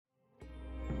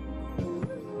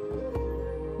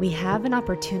We have an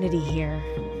opportunity here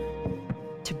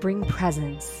to bring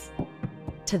presence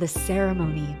to the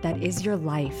ceremony that is your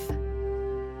life.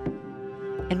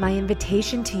 And my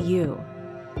invitation to you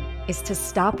is to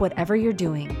stop whatever you're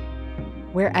doing,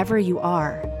 wherever you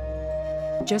are,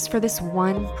 just for this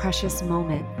one precious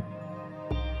moment,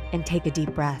 and take a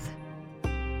deep breath.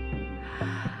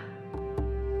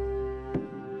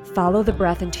 Follow the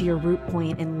breath into your root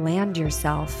point and land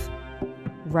yourself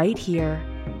right here,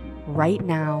 right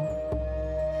now,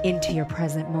 into your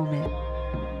present moment.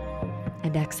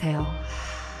 And exhale.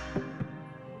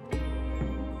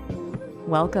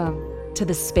 Welcome to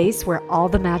the space where all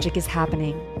the magic is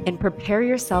happening, and prepare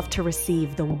yourself to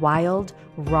receive the wild,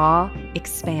 raw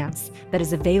expanse that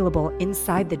is available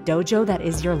inside the dojo that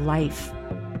is your life.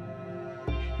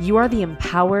 You are the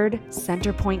empowered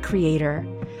center point creator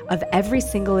of every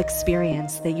single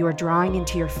experience that you are drawing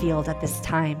into your field at this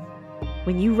time.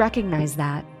 When you recognize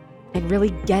that and really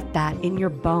get that in your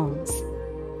bones,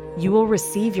 you will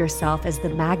receive yourself as the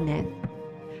magnet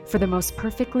for the most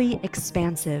perfectly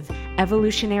expansive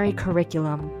evolutionary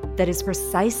curriculum that is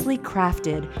precisely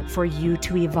crafted for you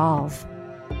to evolve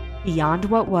beyond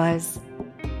what was,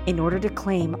 in order to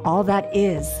claim all that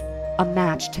is a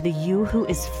match to the you who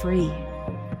is free.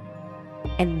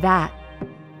 And that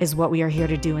is what we are here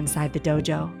to do inside the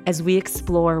dojo as we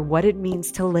explore what it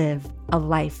means to live a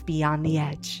life beyond the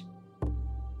edge.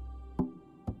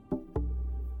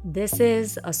 This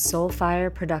is a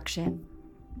Soulfire production.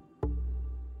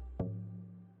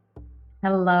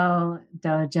 Hello,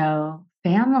 dojo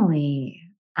family.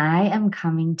 I am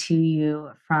coming to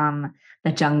you from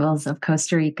the jungles of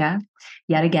Costa Rica.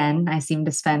 Yet again, I seem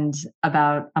to spend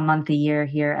about a month a year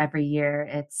here every year.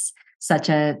 It's such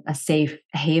a safe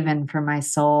haven for my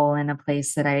soul, and a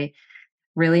place that I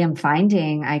really am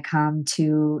finding I come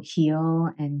to heal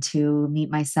and to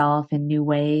meet myself in new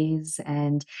ways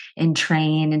and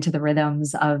entrain into the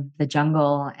rhythms of the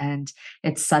jungle. And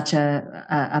it's such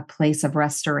a place of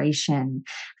restoration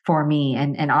for me,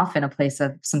 and often a place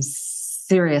of some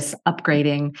serious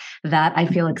upgrading that I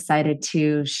feel excited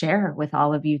to share with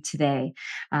all of you today.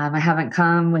 I haven't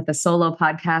come with a solo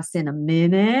podcast in a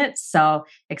minute, so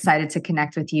excited to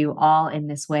connect with you all in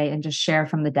this way and just share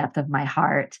from the depth of my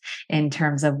heart in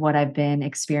terms of what I've been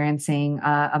experiencing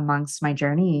amongst my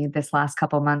journey this last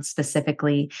couple months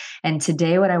specifically. And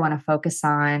today, what I want to focus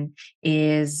on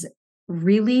is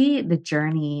really the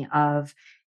journey of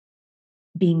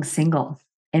being single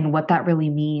and what that really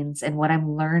means, and what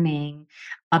I'm learning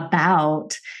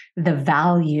about the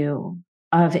value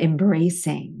of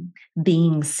embracing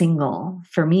being single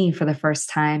for me for the first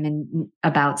time in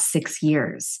about 6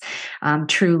 years,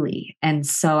 truly. And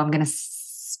so I'm going to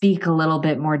speak a little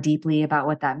bit more deeply about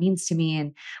what that means to me.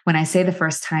 And when I say the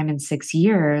first time in 6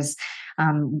 years,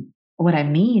 what I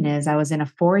mean is I was in a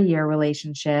 4-year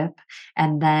relationship,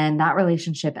 and then that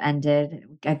relationship ended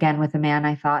again with a man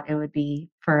I thought it would be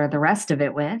for the rest of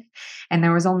it with. And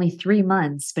there was only 3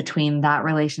 months between that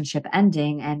relationship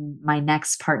ending and my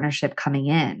next partnership coming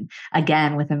in,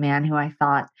 again with a man who I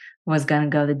thought was going to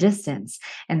go the distance.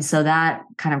 And so that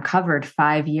kind of covered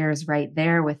 5 years right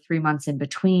there with 3 months in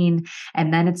between.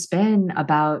 And then it's been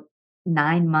about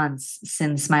 9 months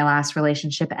since my last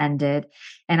relationship ended.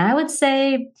 And I would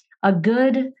say a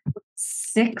good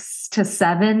 6 to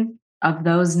 7 of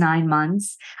those 9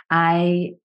 months,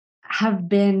 I have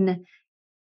been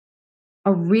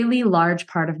a really large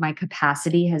part of my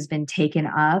capacity has been taken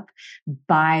up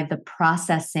by the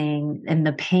processing and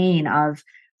the pain of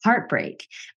heartbreak.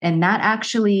 And that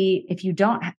actually, if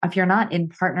you're not in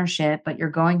partnership, but you're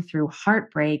going through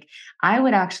heartbreak, I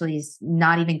would actually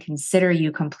not even consider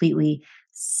you completely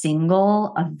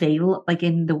single, available, like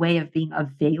in the way of being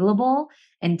available,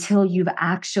 until you've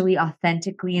actually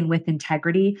authentically and with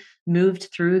integrity moved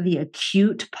through the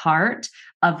acute part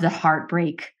of the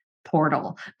heartbreak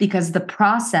portal. Because the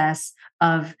process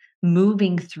of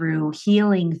moving through,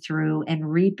 healing through,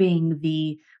 and reaping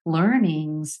the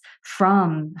learnings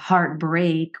from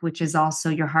heartbreak, which is also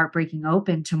your heart breaking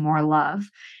open to more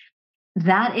love,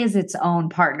 that is its own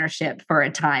partnership for a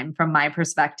time. From my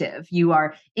perspective, you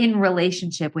are in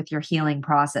relationship with your healing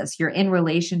process. You're in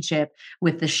relationship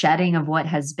with the shedding of what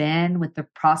has been, with the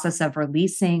process of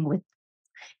releasing, with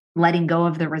letting go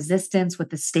of the resistance, with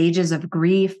the stages of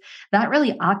grief. That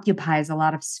really occupies a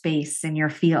lot of space in your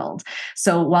field.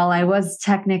 So while I was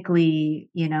technically,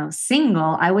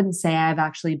 single, I wouldn't say I've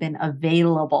actually been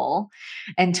available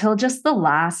until just the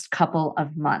last couple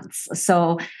of months.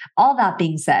 So all that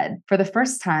being said, for the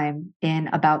first time in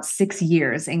about 6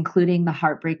 years, including the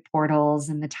heartbreak portals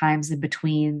and the times in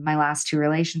between my last 2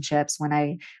 relationships when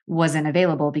I wasn't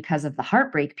available because of the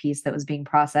heartbreak piece that was being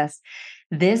processed,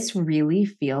 This really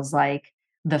feels like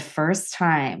the first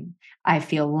time I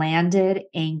feel landed,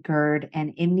 anchored,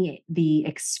 and in the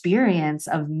experience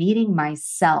of meeting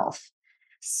myself,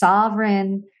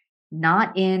 sovereign,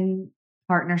 not in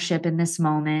partnership in this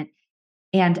moment,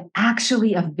 and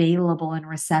actually available and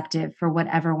receptive for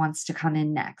whatever wants to come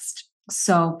in next.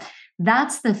 So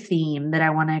that's the theme that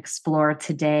I want to explore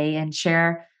today and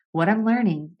share what I'm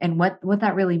learning and what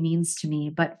that really means to me.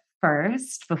 But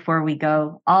first, before we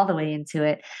go all the way into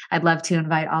it, I'd love to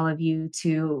invite all of you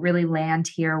to really land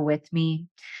here with me.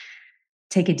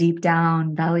 Take a deep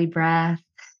down belly breath,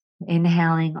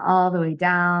 inhaling all the way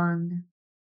down,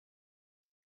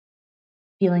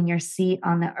 feeling your seat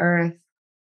on the earth,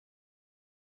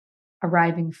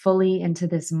 arriving fully into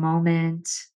this moment,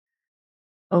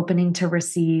 opening to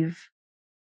receive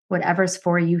whatever's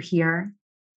for you here.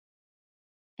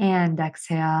 And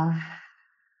exhale.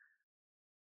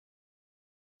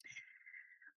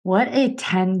 What a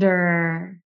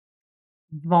tender,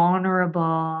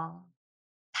 vulnerable,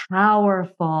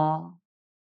 powerful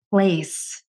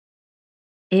place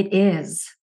it is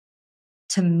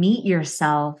to meet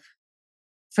yourself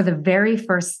for the very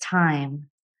first time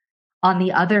on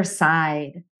the other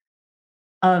side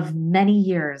of many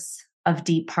years of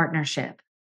deep partnership,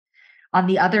 on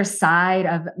the other side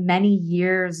of many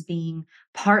years being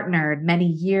partnered, many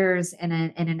years in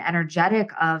an energetic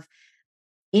of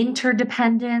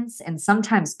interdependence and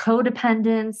sometimes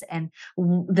codependence and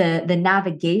the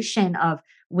navigation of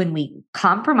when we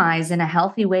compromise in a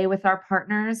healthy way with our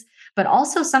partners, but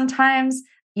also sometimes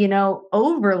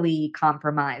overly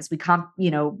compromise,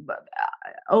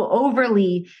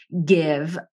 overly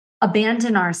give,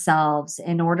 abandon ourselves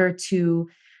in order to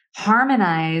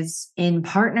harmonize in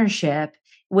partnership,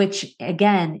 which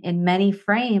again in many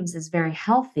frames is very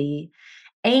healthy.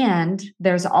 And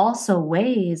there's also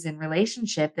ways in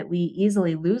relationship that we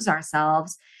easily lose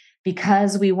ourselves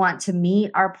because we want to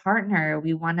meet our partner.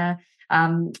 We want to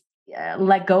um,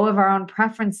 let go of our own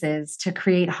preferences to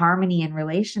create harmony in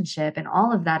relationship. And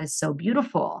all of that is so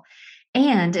beautiful.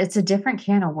 And it's a different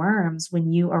can of worms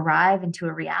when you arrive into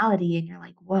a reality and you're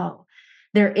like, whoa,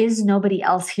 there is nobody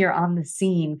else here on the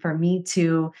scene for me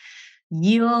to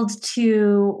yield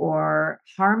to or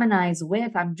harmonize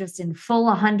with. I'm just in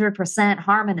full 100%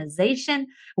 harmonization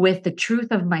with the truth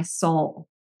of my soul.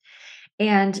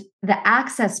 And the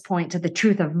access point to the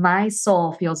truth of my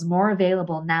soul feels more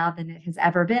available now than it has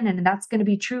ever been. And that's going to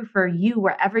be true for you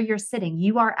wherever you're sitting.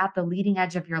 You are at the leading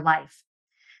edge of your life.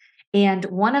 And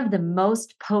one of the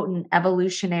most potent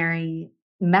evolutionary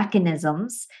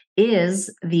mechanisms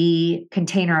is the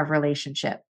container of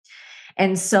relationship.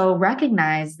 And so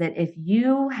recognize that if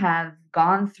you have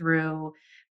gone through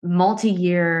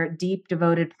multi-year, deep,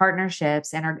 devoted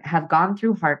partnerships and have gone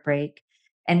through heartbreak,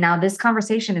 and now this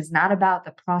conversation is not about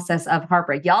the process of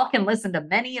heartbreak. Y'all can listen to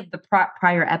many of the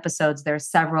prior episodes. There's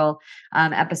several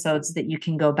episodes that you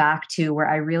can go back to where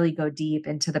I really go deep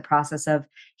into the process of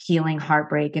healing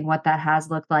heartbreak and what that has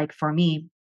looked like for me,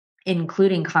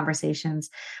 including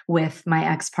conversations with my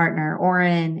ex-partner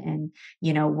Oren, and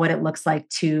what it looks like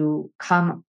to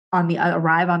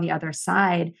arrive on the other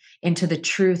side into the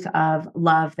truth of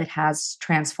love that has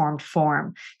transformed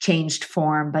form, changed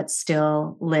form, but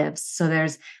still lives. So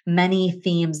there's many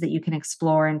themes that you can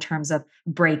explore in terms of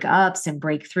breakups and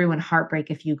breakthrough and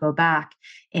heartbreak if you go back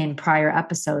in prior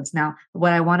episodes. Now,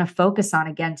 what I want to focus on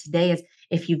again today is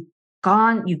if you've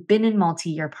been in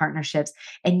multi-year partnerships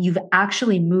and you've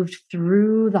actually moved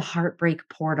through the heartbreak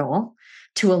portal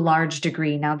to a large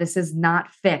degree. Now, this is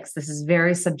not fixed. This is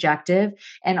very subjective.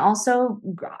 And also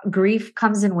grief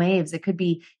comes in waves. It could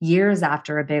be years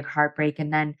after a big heartbreak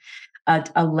and then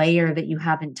a layer that you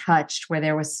haven't touched where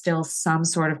there was still some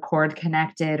sort of cord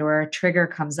connected, or a trigger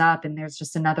comes up and there's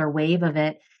just another wave of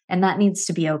it. And that needs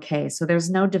to be okay. So there's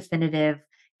no definitive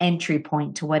entry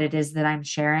point to what it is that I'm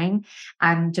sharing.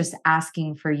 I'm just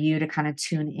asking for you to kind of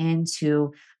tune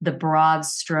into the broad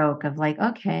stroke of like,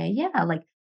 okay, yeah, like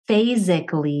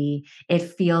physically, it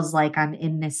feels like I'm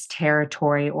in this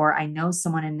territory, or I know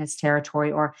someone in this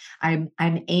territory, or I'm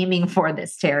aiming for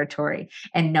this territory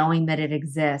and knowing that it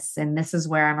exists. And this is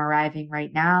where I'm arriving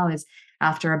right now is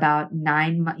after about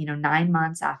 9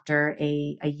 months after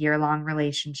a year-long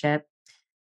relationship.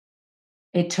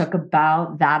 It took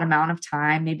about that amount of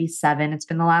time, maybe 7. It's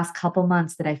been the last couple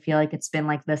months that I feel like it's been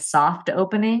like the soft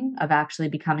opening of actually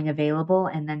becoming available.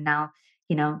 And then now,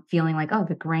 feeling like, oh,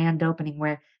 the grand opening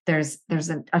where there's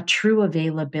a true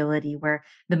availability where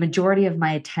the majority of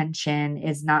my attention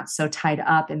is not so tied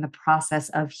up in the process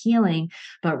of healing,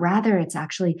 but rather it's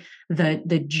actually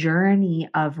the journey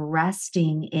of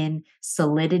resting in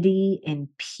solidity, in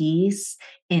peace,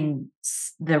 in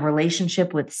the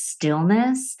relationship with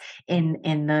stillness, in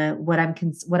the what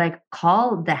I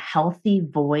call the healthy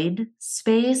void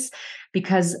space,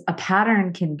 because a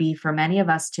pattern can be for many of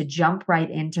us to jump right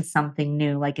into something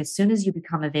new. Like as soon as you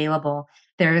become available,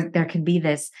 there can be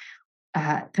this,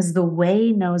 because the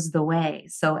way knows the way.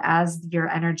 So as your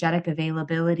energetic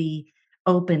availability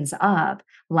opens up,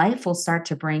 life will start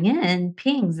to bring in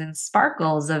pings and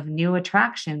sparkles of new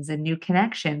attractions and new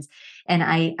connections. And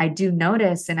I do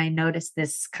notice, and I notice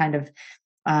this kind of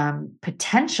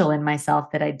potential in myself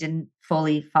that I didn't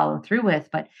fully follow through with,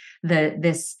 but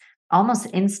this almost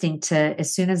instinct to,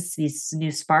 as soon as these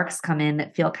new sparks come in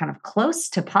that feel kind of close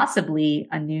to possibly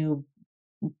a new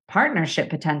partnership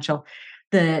potential,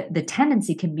 the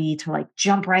tendency can be to like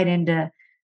jump right into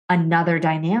another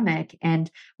dynamic. And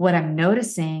what I'm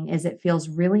noticing is it feels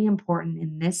really important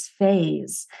in this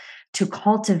phase to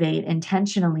cultivate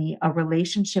intentionally a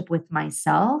relationship with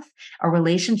myself, a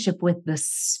relationship with the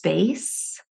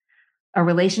space, a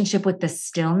relationship with the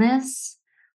stillness,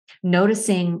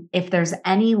 noticing if there's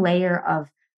any layer of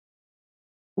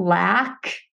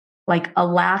lack, like a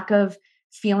lack of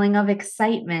feeling of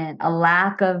excitement, a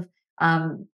lack of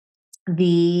um,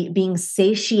 the being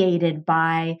satiated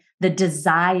by the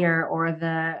desire or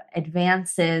the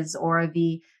advances or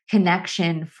the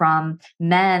connection from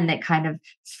men that kind of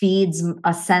feeds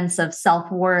a sense of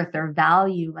self-worth or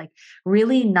value, like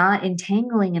really not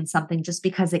entangling in something just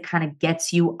because it kind of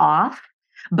gets you off,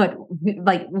 but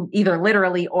like either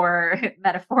literally or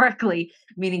metaphorically,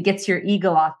 meaning gets your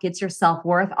ego off, gets your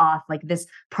self-worth off, like this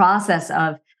process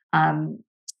of um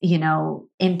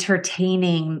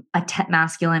entertaining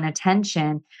masculine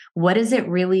attention. What is it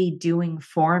really doing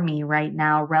for me right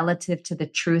now relative to the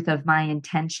truth of my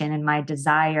intention and my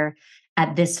desire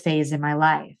at this phase in my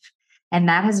life? And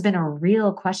that has been a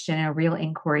real question, a real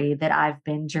inquiry that I've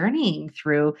been journeying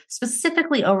through,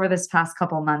 specifically over this past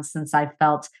couple months since I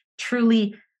felt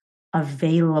truly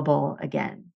available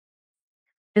again.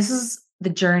 This is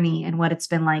the journey and what it's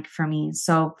been like for me.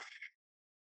 So,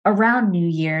 around New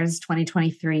Year's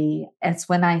 2023, it's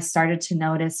when I started to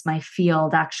notice my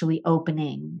field actually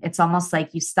opening. It's almost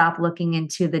like you stop looking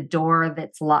into the door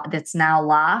that's now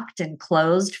locked and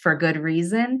closed for good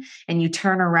reason, and you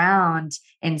turn around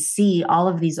and see all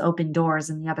of these open doors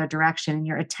in the other direction, and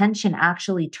your attention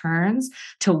actually turns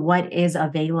to what is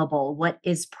available, what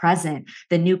is present,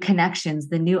 the new connections,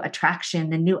 the new attraction,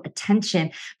 the new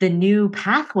attention, the new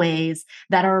pathways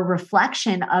that are a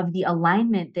reflection of the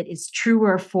alignment that is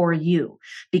truer for you.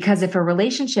 Because if a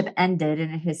relationship ended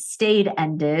and it has stayed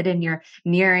ended and you're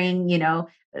nearing,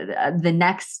 the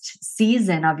next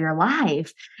season of your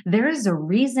life, there is a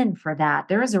reason for that.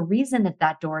 There is a reason that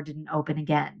that door didn't open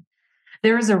again.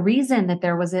 There is a reason that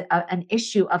there was an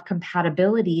issue of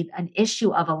compatibility, an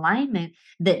issue of alignment,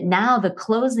 that now the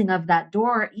closing of that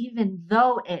door, even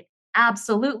though it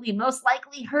absolutely most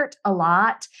likely hurt a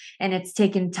lot and it's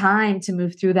taken time to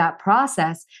move through that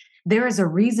process, there is a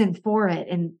reason for it.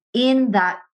 And in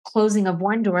that closing of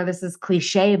one door, this is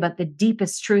cliche, but the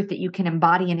deepest truth that you can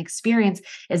embody and experience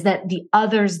is that the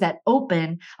others that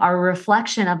open are a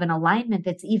reflection of an alignment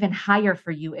that's even higher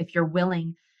for you if you're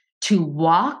willing to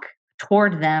walk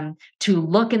toward them, to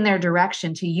look in their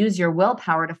direction, to use your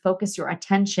willpower to focus your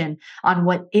attention on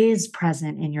what is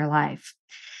present in your life.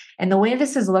 And the way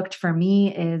this has looked for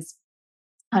me is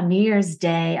on New Year's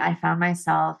Day, I found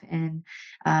myself in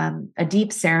a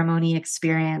deep ceremony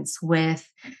experience with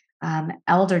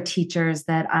elder teachers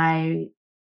that I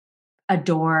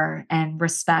adore and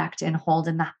respect and hold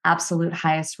in the absolute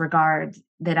highest regard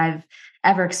that I've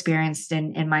ever experienced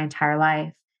in my entire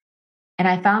life. And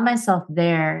I found myself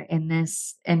there in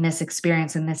this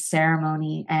experience, in this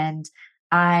ceremony, and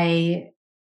I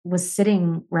was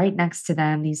sitting right next to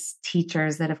them, these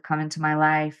teachers that have come into my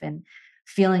life, and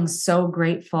feeling so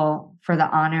grateful for the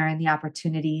honor and the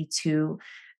opportunity to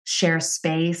share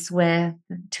space with,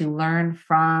 to learn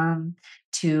from,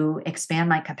 to expand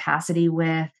my capacity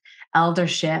with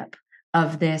eldership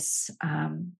of this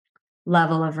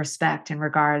level of respect and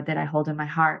regard that I hold in my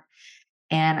heart.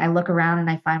 And I look around and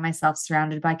I find myself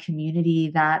surrounded by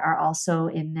community that are also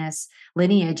in this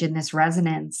lineage, in this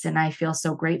resonance. And I feel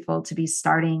so grateful to be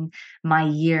starting my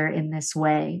year in this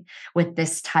way with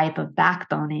this type of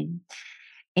backboning.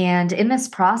 And in this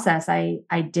process, I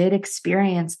did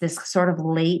experience this sort of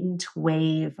latent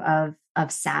wave of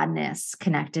sadness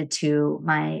connected to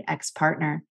my ex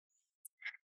partner.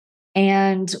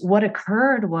 And what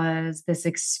occurred was this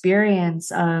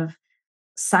experience of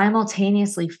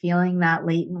simultaneously feeling that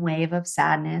latent wave of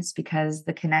sadness because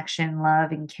the connection,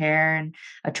 love, and care and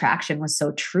attraction was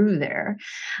so true there.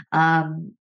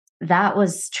 Um, that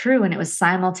was true. And it was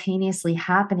simultaneously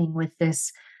happening with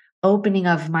this opening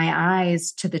of my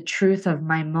eyes to the truth of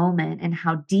my moment and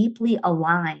how deeply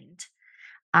aligned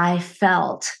I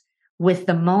felt with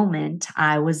the moment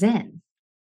I was in.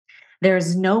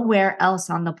 There's nowhere else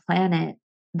on the planet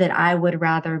that I would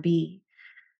rather be.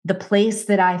 The place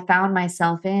that I found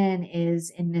myself in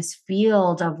is in this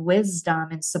field of wisdom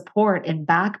and support and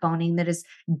backboning that is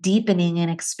deepening and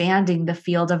expanding the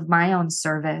field of my own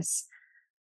service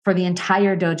for the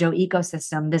entire dojo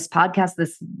ecosystem. This podcast,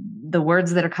 the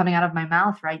words that are coming out of my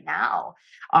mouth right now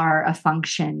are a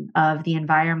function of the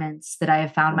environments that I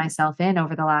have found myself in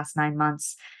over the last 9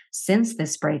 months since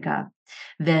this breakup.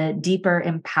 The deeper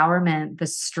empowerment, the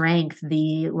strength,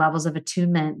 the levels of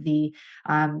attunement, the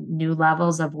new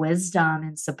levels of wisdom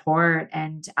and support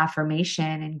and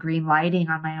affirmation and green lighting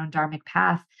on my own dharmic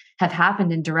path have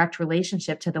happened in direct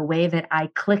relationship to the way that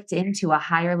I clicked into a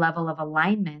higher level of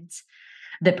alignment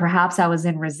that perhaps I was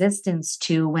in resistance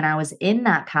to when I was in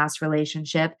that past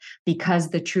relationship, because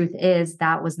the truth is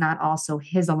that was not also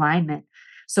his alignment.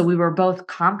 So we were both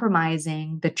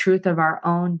compromising the truth of our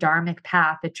own dharmic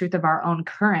path, the truth of our own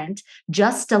current,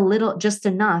 just a little, just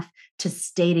enough to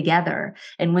stay together.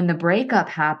 And when the breakup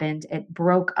happened, it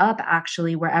broke up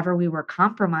actually wherever we were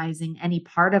compromising any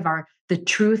part of the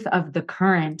truth of the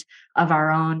current of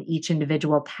our own each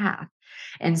individual path.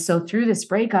 And so through this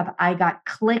breakup, I got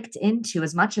clicked into,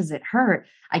 as much as it hurt,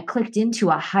 I clicked into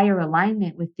a higher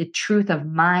alignment with the truth of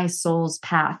my soul's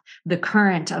path, the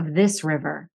current of this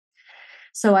river.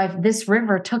 So this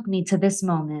river took me to this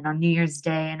moment on New Year's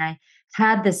Day, and I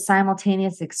had this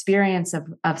simultaneous experience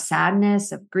of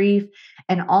sadness, of grief,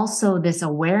 and also this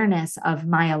awareness of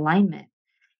my alignment.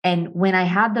 And when I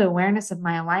had the awareness of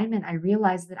my alignment, I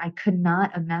realized that I could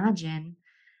not imagine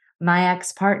my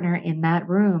ex-partner in that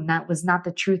room. That was not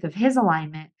the truth of his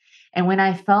alignment. And when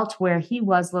I felt where he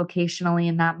was locationally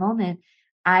in that moment,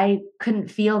 I couldn't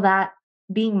feel that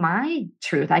being my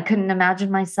truth. I couldn't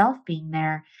imagine myself being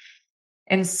there.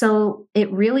 And so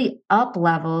it really up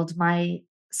leveled my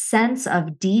sense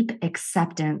of deep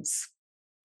acceptance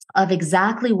of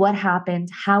exactly what happened,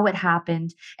 how it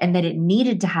happened, and that it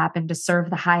needed to happen to serve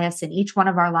the highest in each one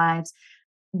of our lives,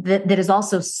 that is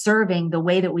also serving the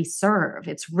way that we serve.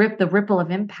 The ripple of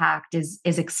impact is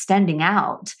extending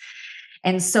out.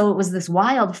 And so it was this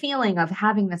wild feeling of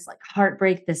having this like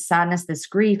heartbreak, this sadness, this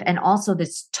grief, and also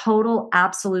this total,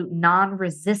 absolute,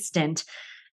 non-resistant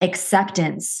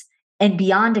acceptance, and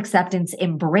beyond acceptance,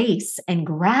 embrace and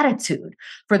gratitude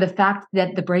for the fact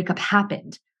that the breakup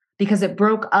happened, because it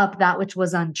broke up that which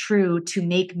was untrue to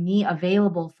make me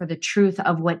available for the truth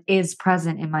of what is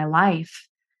present in my life.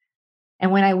 And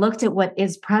when I looked at what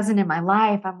is present in my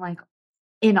life, I'm like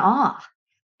in awe.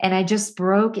 And I just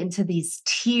broke into these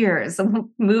tears,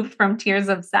 moved from tears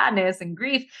of sadness and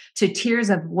grief to tears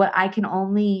of what I can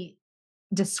only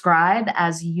describe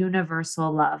as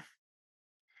universal love.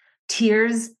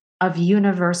 Tears of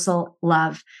universal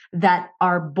love that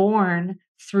are born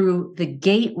through the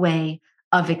gateway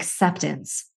of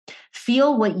acceptance.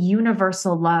 Feel what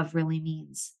universal love really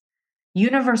means.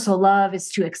 Universal love is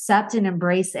to accept and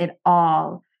embrace it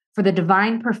all for the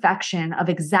divine perfection of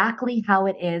exactly how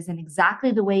it is and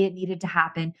exactly the way it needed to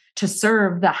happen to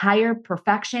serve the higher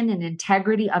perfection and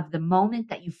integrity of the moment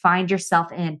that you find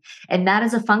yourself in. And that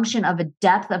is a function of a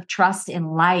depth of trust in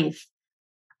life,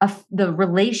 of the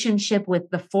relationship with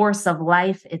the force of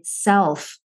life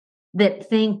itself, that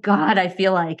thank God I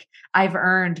feel like I've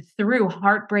earned through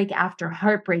heartbreak after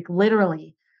heartbreak,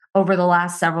 literally over the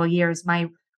last several years.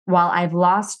 While I've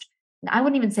lost, I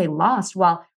wouldn't even say lost,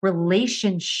 while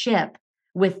relationship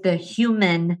with the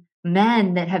human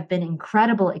men that have been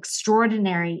incredible,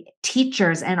 extraordinary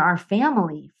teachers and our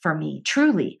family for me,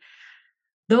 truly.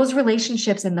 Those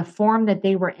relationships in the form that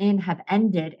they were in have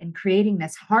ended, and creating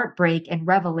this heartbreak and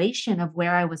revelation of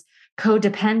where I was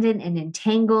codependent and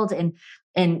entangled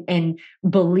and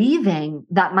believing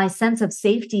that my sense of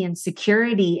safety and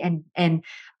security and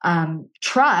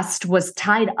trust was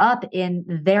tied up in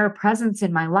their presence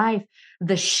in my life.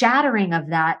 The shattering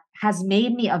of that has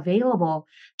made me available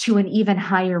to an even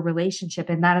higher relationship.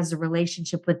 And that is a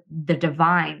relationship with the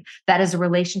divine. That is a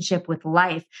relationship with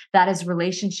life. That is a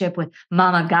relationship with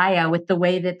Mama Gaia, with the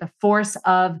way that the force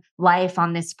of life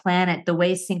on this planet, the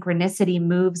way synchronicity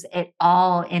moves it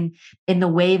all in the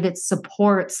way that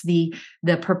supports the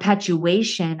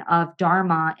perpetuation of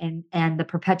Dharma and the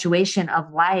perpetuation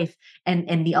of life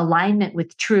and the alignment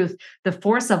with truth. The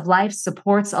force of life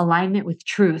supports alignment with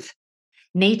truth.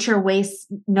 Nature wastes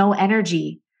no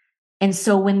energy. And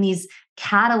so when these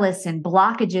catalysts and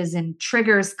blockages and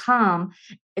triggers come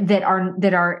that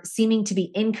are seeming to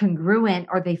be incongruent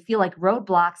or they feel like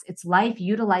roadblocks, it's life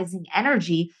utilizing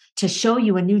energy to show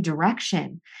you a new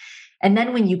direction. And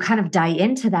then when you kind of die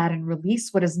into that and release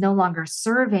what is no longer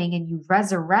serving and you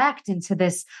resurrect into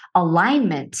this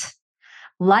alignment,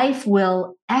 life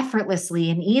will effortlessly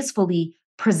and easily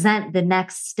present the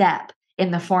next step in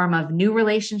the form of new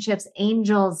relationships,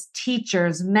 angels,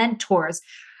 teachers, mentors,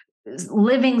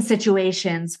 living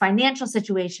situations, financial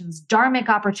situations, dharmic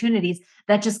opportunities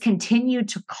that just continue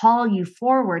to call you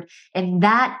forward. And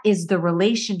that is the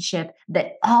relationship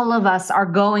that all of us are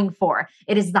going for.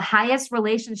 It is the highest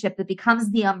relationship that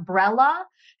becomes the umbrella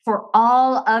for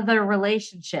all other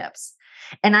relationships.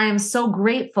 And I am so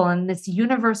grateful in this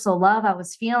universal love I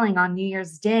was feeling on New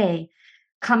Year's Day,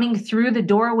 coming through the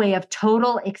doorway of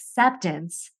total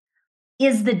acceptance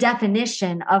is the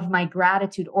definition of my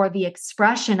gratitude or the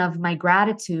expression of my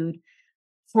gratitude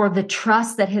for the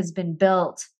trust that has been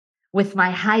built with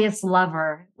my highest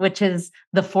lover, which is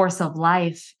the force of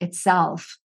life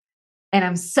itself. And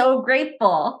I'm so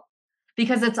grateful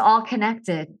because it's all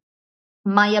connected.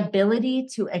 My ability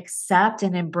to accept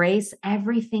and embrace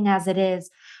everything as it is,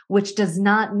 which does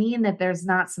not mean that there's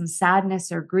not some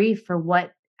sadness or grief for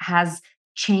what has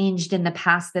changed in the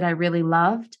past that I really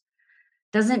loved,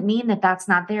 doesn't mean that that's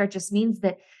not there. It just means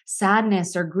that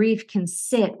sadness or grief can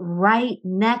sit right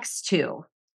next to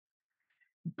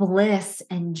bliss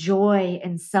and joy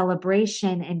and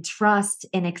celebration and trust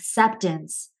and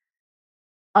acceptance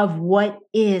of what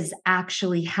is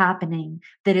actually happening,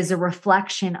 that is a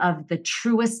reflection of the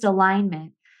truest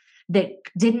alignment that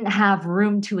didn't have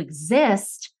room to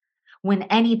exist when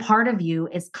any part of you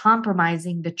is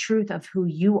compromising the truth of who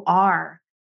you are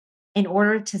in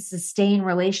order to sustain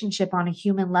relationship on a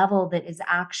human level that is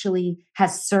actually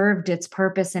has served its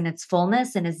purpose and its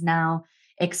fullness and is now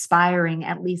expiring,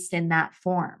 at least in that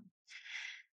form.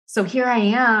 So here I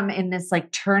am in this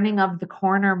like turning of the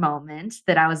corner moment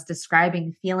that I was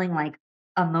describing, feeling like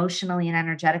emotionally and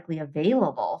energetically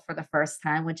available for the first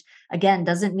time, which again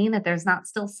doesn't mean that there's not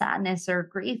still sadness or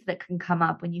grief that can come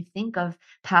up when you think of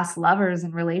past lovers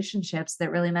and relationships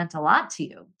that really meant a lot to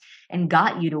you and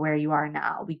got you to where you are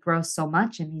now. We grow so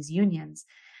much in these unions.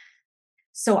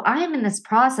 So I'm in this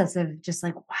process of just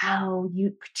like, wow,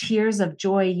 you tears of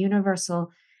joy,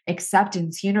 universal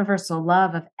acceptance, universal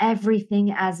love of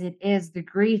everything as it is, the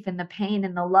grief and the pain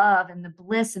and the love and the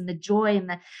bliss and the joy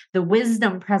and the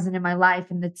wisdom present in my life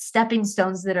and the stepping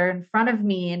stones that are in front of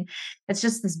me. And it's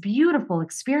just this beautiful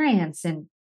experience. And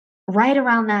right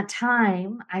around that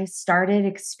time, I started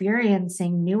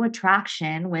experiencing new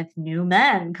attraction with new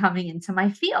men coming into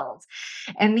my field.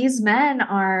 And these men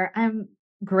are, I'm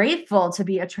grateful to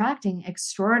be attracting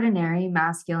extraordinary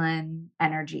masculine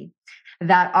energy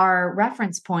that are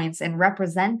reference points and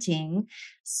representing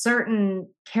certain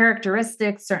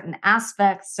characteristics, certain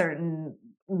aspects, certain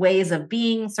ways of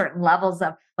being, certain levels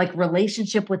of like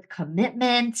relationship with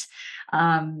commitment,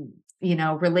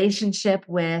 relationship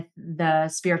with the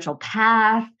spiritual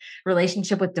path,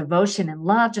 relationship with devotion and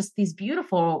love, just these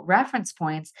beautiful reference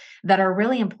points that are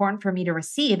really important for me to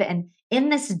receive. And in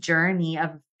this journey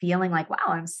of feeling like, wow,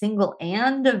 I'm single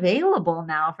and available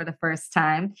now for the first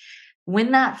time,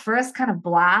 when that first kind of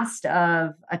blast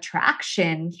of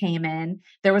attraction came in,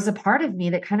 there was a part of me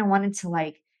that kind of wanted to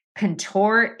like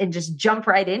contort and just jump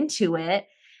right into it.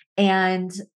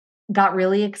 And got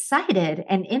really excited.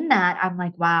 And in that, I'm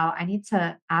like, wow, I need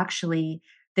to actually,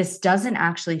 this doesn't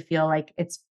actually feel like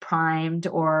it's primed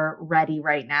or ready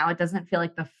right now. It doesn't feel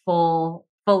like the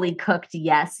fully cooked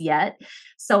yes yet.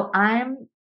 So I'm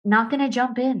not going to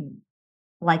jump in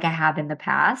like I have in the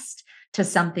past to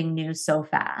something new so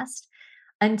fast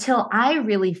until I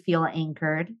really feel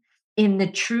anchored in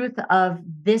the truth of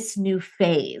this new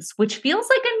phase, which feels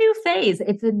like a new phase.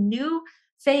 It's a new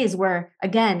phase where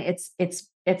again,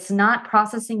 it's not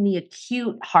processing the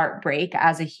acute heartbreak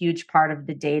as a huge part of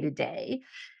the day to day.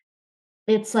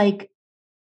 It's like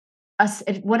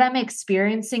what I'm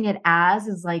experiencing it as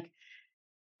is like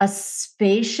a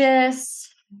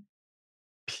spacious,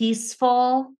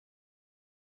 peaceful,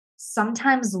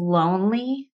 sometimes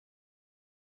lonely,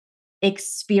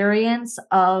 experience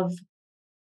of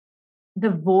the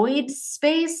void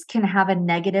space can have a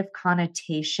negative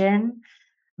connotation.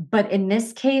 But in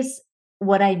this case,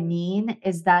 what I mean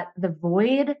is that the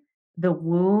void, the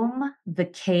womb, the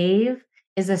cave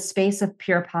is a space of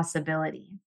pure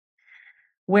possibility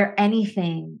where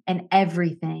anything and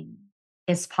everything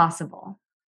is possible.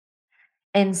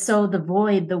 And so the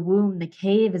void, the womb, the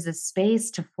cave is a space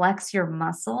to flex your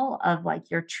muscle of like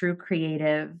your true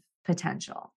creative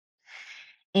potential.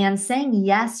 And saying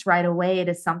yes right away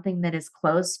to something that is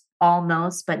close,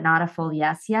 almost, but not a full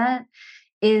yes yet,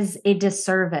 is a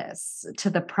disservice to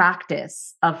the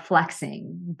practice of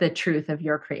flexing the truth of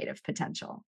your creative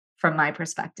potential, from my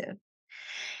perspective.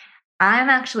 I'm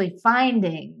actually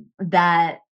finding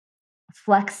that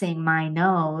flexing my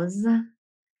nose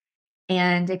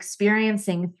and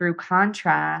experiencing through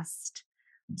contrast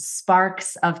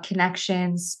sparks of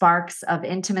connection, sparks of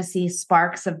intimacy,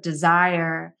 sparks of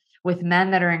desire with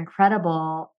men that are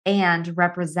incredible and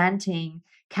representing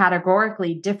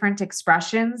categorically different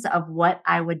expressions of what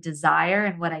I would desire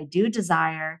and what I do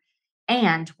desire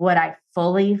and what I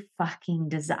fully fucking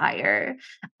desire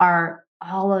are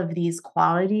all of these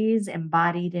qualities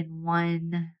embodied in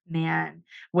one man,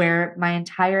 where my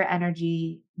entire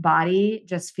energy body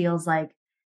just feels like,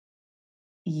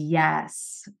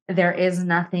 yes, there is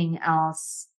nothing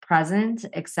else present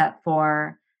except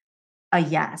for a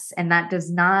yes. And that does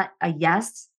not, a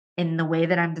yes in the way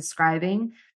that I'm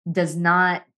describing, does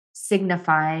not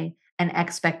signify an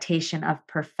expectation of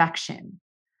perfection.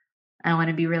 I want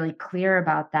to be really clear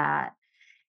about that.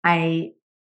 I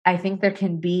I think there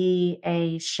can be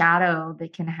a shadow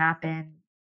that can happen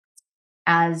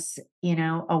as,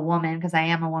 a woman, because I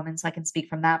am a woman, so I can speak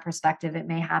from that perspective. It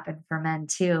may happen for men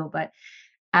too, but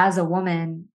as a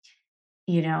woman,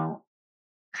 you know,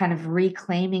 kind of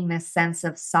reclaiming this sense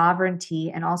of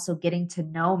sovereignty and also getting to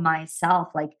know myself,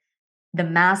 like the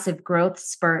massive growth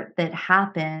spurt that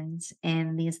happened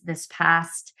in this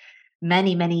past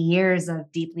many, many years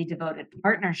of deeply devoted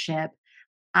partnership.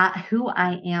 Who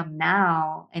I am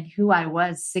now and who I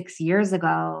was 6 years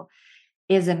ago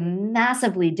is a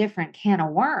massively different can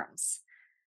of worms.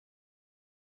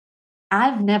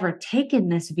 I've never taken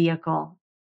this vehicle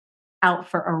out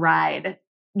for a ride.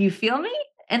 You feel me?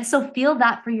 And so feel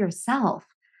that for yourself.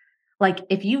 Like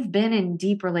if you've been in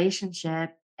deep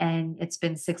relationship and it's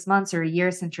been 6 months or a year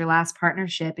since your last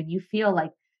partnership and you feel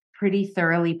like pretty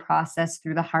thoroughly processed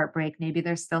through the heartbreak, maybe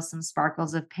there's still some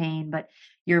sparkles of pain, but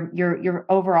you're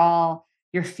overall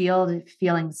your field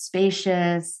feeling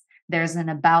spacious. There's an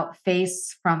about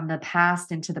face from the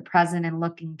past into the present and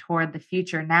looking toward the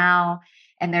future now.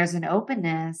 And there's an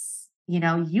openness,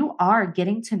 you are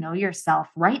getting to know yourself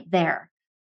right there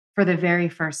for the very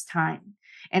first time.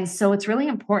 And so it's really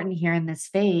important here in this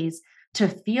phase to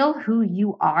feel who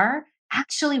you are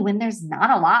actually when there's not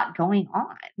a lot going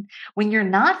on, when you're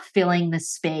not filling the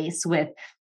space with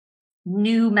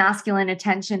new masculine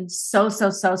attention so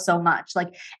much,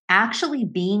 like actually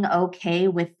being okay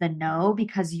with the no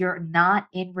because you're not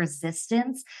in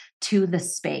resistance to the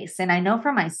space. And I know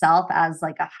for myself, as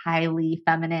like a highly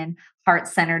feminine,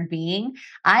 heart-centered being,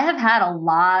 I have had a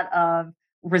lot of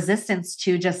resistance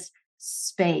to just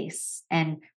space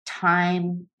and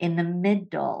time in the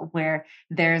middle where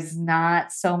there's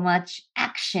not so much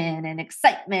action and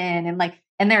excitement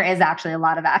and there is actually a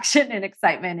lot of action and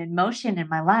excitement and motion in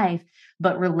my life.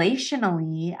 But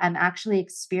relationally, I'm actually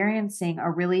experiencing a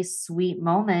really sweet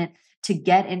moment to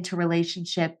get into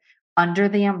relationship under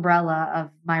the umbrella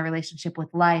of my relationship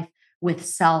with life with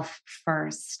self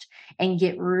first and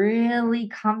get really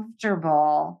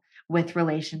comfortable with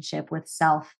relationship with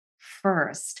self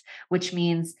first, which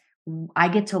means I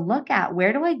get to look at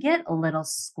where do I get a little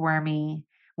squirmy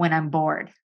when I'm bored?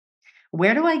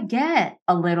 Where do I get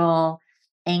a little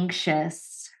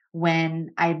anxious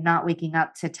when I'm not waking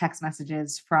up to text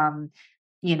messages from,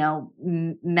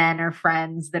 men or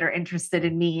friends that are interested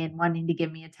in me and wanting to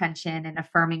give me attention and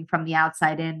affirming from the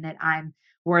outside in that I'm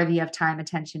worthy of time,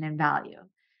 attention, and value?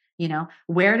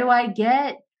 Where do I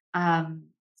get, um,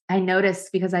 I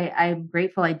notice because I'm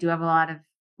grateful I do have a lot of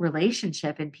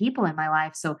relationship and people in my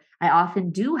life. So I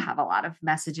often do have a lot of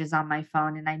messages on my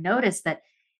phone. And I notice that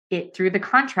it through the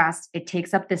contrast, it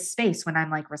takes up this space when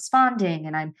I'm like responding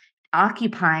and I'm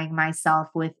occupying myself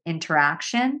with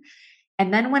interaction.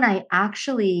 And then when I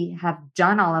actually have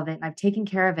done all of it and I've taken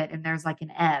care of it and there's like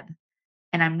an ebb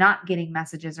and I'm not getting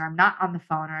messages or I'm not on the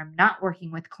phone or I'm not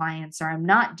working with clients or I'm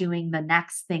not doing the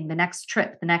next thing, the next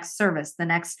trip, the next service, the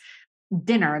next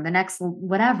dinner, the next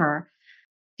whatever,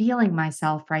 feeling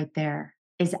myself right there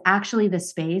is actually the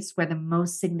space where the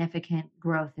most significant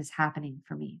growth is happening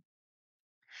for me.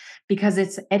 because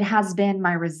it has been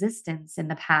my resistance in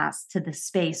the past to the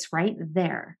space right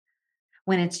there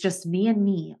when it's just me and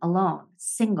me alone,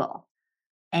 single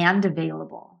and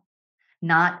available,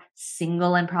 not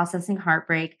single and processing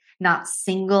heartbreak, not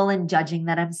single and judging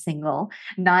that I'm single,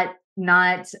 not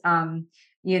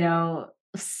you know,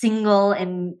 single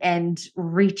and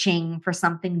reaching for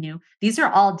something new. These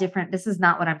are all different. This is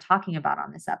not what I'm talking about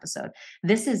on this episode.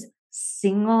 This is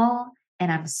single,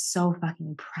 and I'm so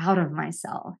fucking proud of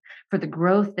myself for the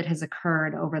growth that has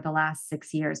occurred over the last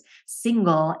 6 years.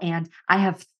 Single, and I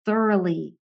have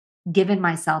thoroughly given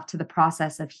myself to the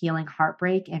process of healing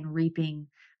heartbreak and reaping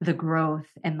the growth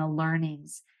and the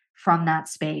learnings from that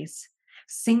space.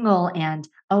 Single, and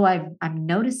I'm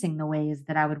noticing the ways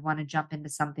that I would want to jump into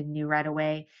something new right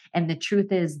away. And the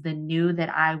truth is, the new that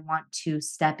I want to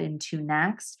step into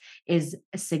next is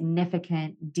a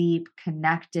significant, deep,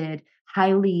 connected,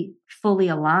 highly, fully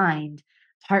aligned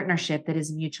partnership that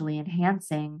is mutually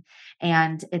enhancing.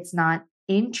 And it's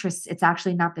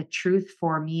actually not the truth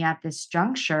for me at this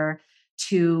juncture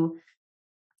to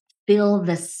fill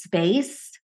the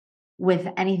space with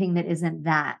anything that isn't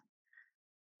that.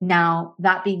 Now,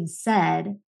 that being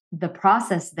said, the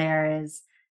process there is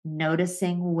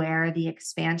noticing where the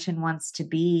expansion wants to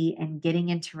be and getting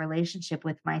into relationship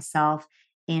with myself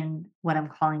in what I'm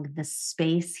calling the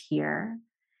space here.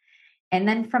 And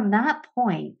then from that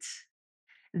point,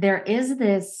 there is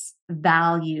this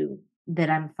value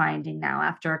that I'm finding now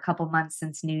after a couple months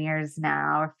since New Year's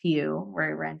now, a few,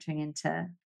 where we're entering into,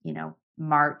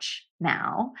 March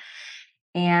now.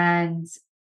 And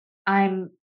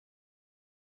I'm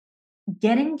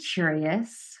getting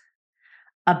curious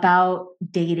about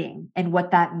dating and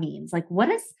what that means. Like, what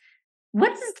is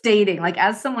dating? Like,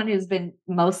 as someone who's been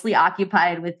mostly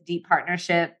occupied with deep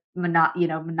partnership,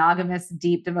 monogamous,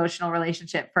 deep devotional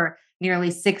relationship for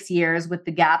nearly 6 years, with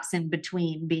the gaps in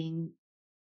between being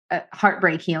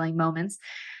heartbreak healing moments,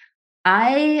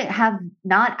 I have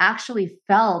not actually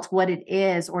felt what it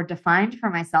is or defined for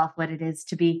myself what it is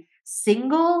to be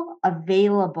single,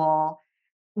 available,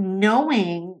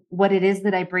 knowing what it is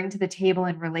that I bring to the table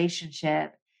in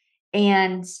relationship,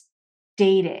 and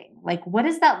dating. Like, what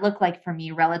does that look like for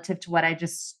me relative to what I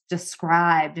just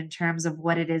described in terms of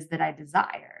what it is that I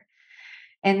desire?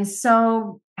 And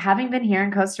so, having been here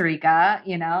in Costa Rica,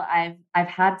 I've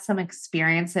had some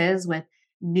experiences with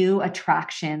new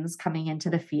attractions coming into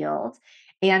the field.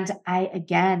 And I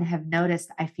again have noticed,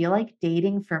 I feel like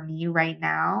dating for me right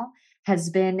now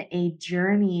has been a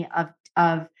journey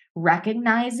of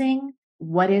recognizing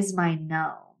what is my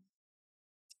no.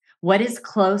 What is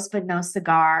close but no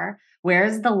cigar?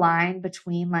 Where's the line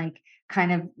between, like,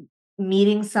 kind of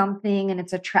meeting something and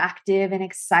it's attractive and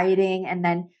exciting, and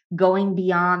then going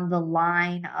beyond the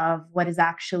line of what is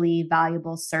actually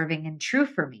valuable, serving, and true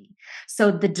for me? So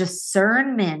the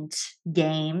discernment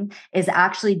game is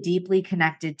actually deeply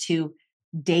connected to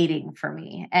dating for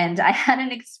me. And I had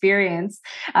an experience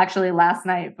actually last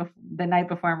night, the night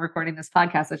before I'm recording this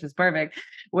podcast, which is perfect,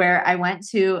 where I went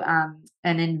to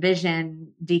an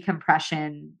Envision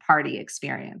decompression party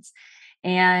experience.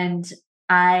 And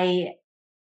I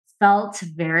felt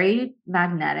very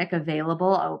magnetic,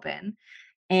 available, open.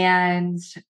 And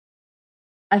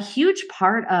a huge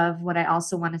part of what I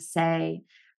also want to say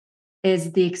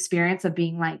is the experience of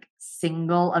being, like,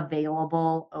 single,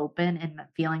 available, open, and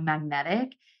feeling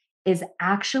magnetic is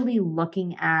actually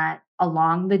looking at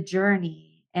along the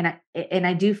journey. And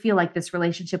I do feel like this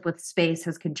relationship with space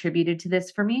has contributed to this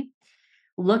for me.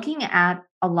 Looking at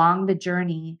along the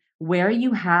journey where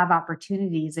you have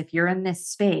opportunities, if you're in this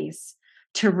space,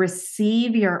 to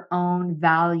receive your own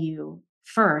value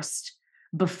first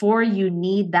before you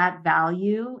need that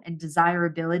value and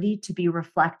desirability to be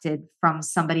reflected from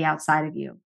somebody outside of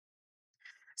you.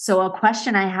 So, a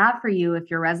question I have for you, if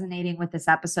you're resonating with this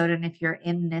episode and if you're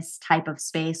in this type of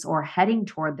space or heading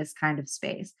toward this kind of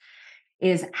space,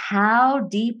 is how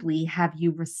deeply have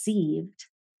you received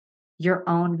your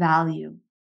own value?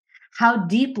 How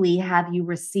deeply have you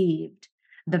received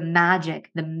the magic,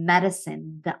 the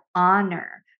medicine, the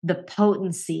honor, the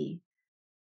potency,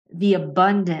 the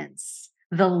abundance,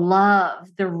 the love,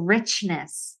 the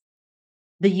richness,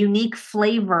 the unique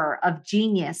flavor of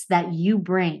genius that you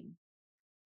bring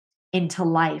into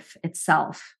life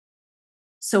itself?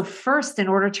 So, first, in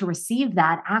order to receive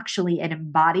that actually and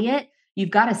embody it, you've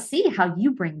got to see how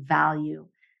you bring value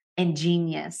and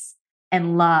genius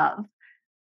and love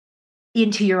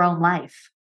into your own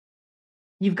life.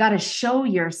 You've got to show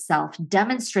yourself,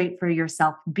 demonstrate for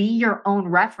yourself, be your own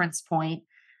reference point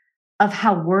of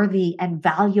how worthy and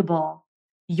valuable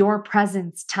your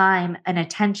presence, time, and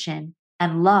attention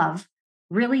and love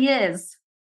really is.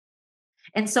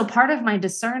 And so part of my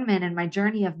discernment and my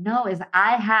journey of no is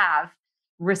I have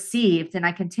received and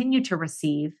I continue to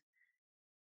receive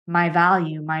my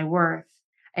value, my worth.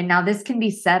 And now this can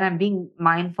be said, I'm being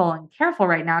mindful and careful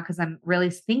right now because I'm really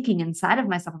thinking inside of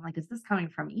myself. I'm like, is this coming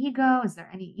from ego? Is there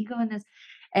any ego in this?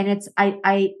 And it's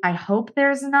I hope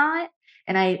there's not.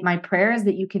 And my prayer is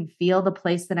that you can feel the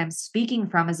place that I'm speaking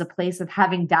from is a place of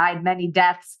having died many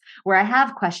deaths where I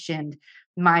have questioned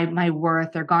my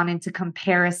worth or gone into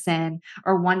comparison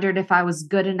or wondered if I was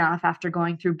good enough after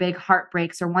going through big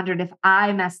heartbreaks or wondered if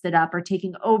I messed it up or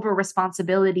taking over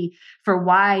responsibility for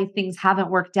why things haven't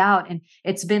worked out. And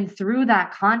it's been through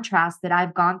that contrast that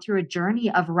I've gone through a journey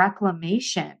of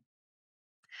reclamation,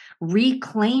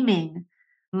 reclaiming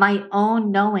my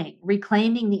own knowing,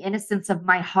 reclaiming the innocence of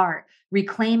my heart,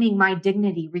 reclaiming my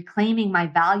dignity, reclaiming my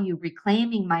value,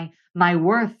 reclaiming my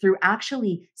worth through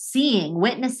actually seeing,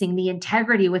 witnessing the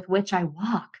integrity with which I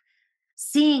walk,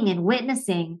 seeing and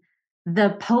witnessing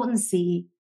the potency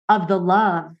of the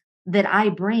love that I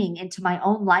bring into my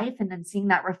own life, and then seeing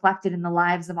that reflected in the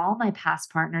lives of all my past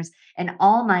partners and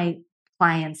all my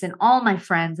clients and all my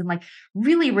friends, and like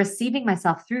really receiving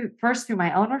myself through first through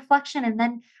my own reflection and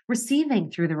then receiving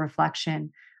through the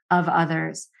reflection of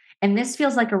others. And this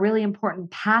feels like a really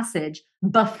important passage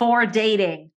before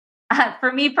dating.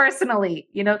 For me personally,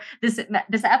 this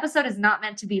episode is not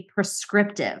meant to be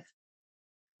prescriptive,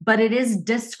 but it is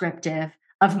descriptive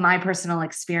of my personal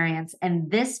experience.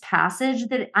 And this passage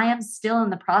that I am still in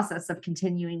the process of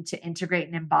continuing to integrate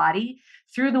and embody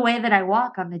through the way that I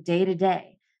walk on the day to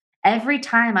day. Every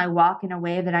time I walk in a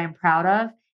way that I'm proud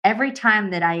of, every time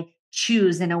that I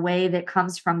choose in a way that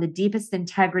comes from the deepest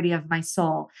integrity of my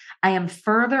soul, I am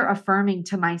further affirming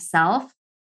to myself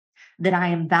that I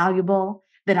am valuable,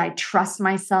 that I trust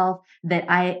myself, that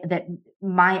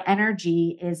my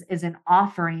energy is an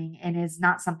offering and is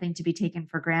not something to be taken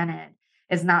for granted,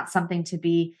 is not something to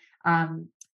be um,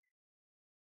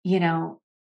 you know,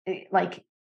 like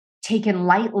taken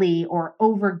lightly or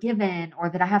overgiven, or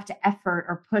that I have to effort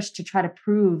or push to try to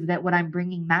prove that what I'm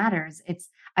bringing matters.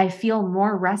 I feel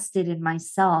more rested in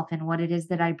myself and what it is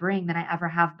that I bring than I ever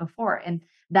have before. And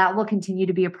that will continue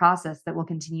to be a process that will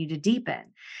continue to deepen.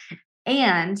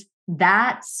 And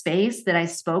that space that I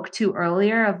spoke to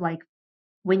earlier of like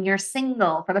when you're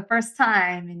single for the first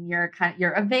time and you're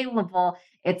available,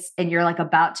 and you're like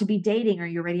about to be dating or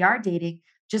you already are dating,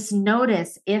 just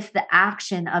notice if the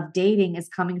action of dating is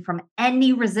coming from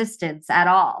any resistance at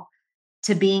all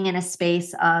to being in a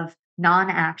space of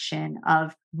non-action,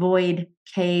 of void,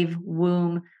 cave,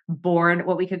 womb, bored,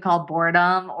 what we could call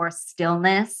boredom or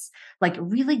stillness, like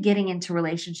really getting into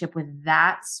relationship with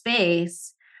that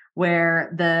space where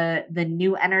the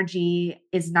new energy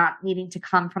is not needing to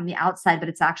come from the outside, but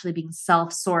it's actually being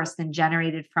self-sourced and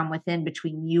generated from within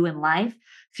between you and life,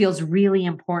 feels really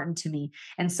important to me.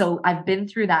 And so I've been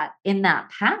through that in that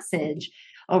passage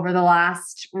over the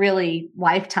last really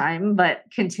lifetime, but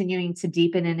continuing to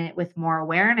deepen in it with more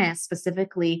awareness,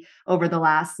 specifically over the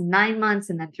last 9 months,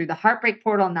 and then through the heartbreak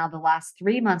portal. Now, the last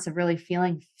 3 months of really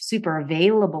feeling super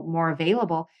available, more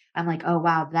available. I'm like, oh,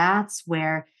 wow, that's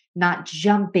where not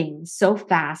jumping so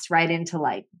fast right into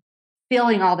like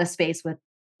filling all the space with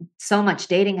so much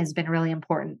dating has been really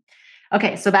important.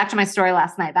 Okay, so back to my story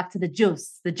last night, back to the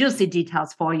juicy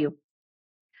details for you.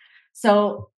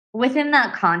 So, within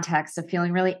that context of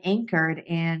feeling really anchored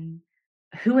in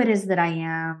who it is that I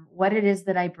am, what it is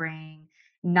that I bring,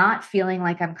 not feeling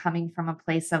like I'm coming from a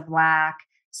place of lack,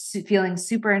 feeling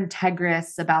super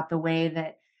integrous about the way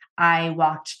that I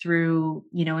walked through,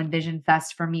 Envision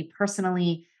Fest. For me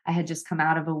personally, I had just come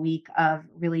out of a week of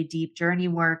really deep journey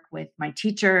work with my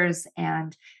teachers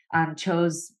and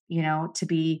chose, to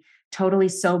be totally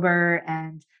sober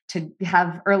and to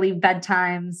have early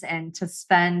bedtimes and to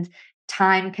spend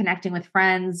time connecting with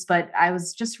friends. But I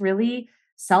was just really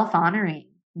self honoring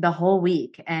the whole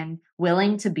week and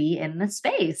willing to be in the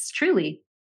space truly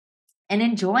and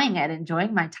enjoying it,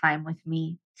 enjoying my time with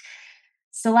me.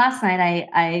 So last night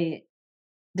I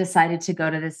decided to go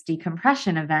to this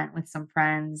decompression event with some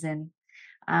friends, and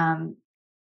um,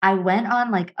 I went on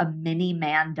like a mini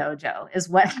man dojo, is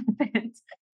what happened.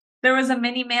 There was a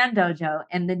mini man dojo,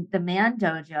 and the man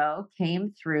dojo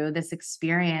came through this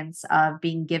experience of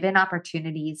being given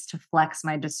opportunities to flex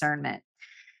my discernment.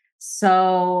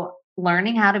 So,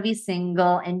 learning how to be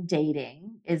single and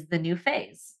dating is the new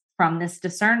phase from this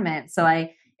discernment. So,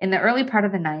 in the early part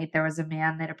of the night, there was a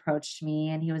man that approached me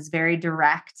and he was very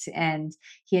direct, and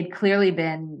he had clearly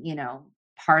been,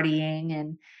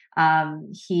 partying,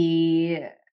 and he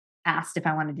asked if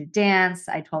I wanted to dance.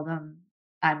 I told him,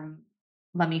 I'm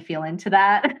let me feel into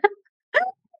that.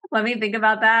 let me think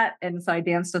about that. And so I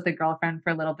danced with a girlfriend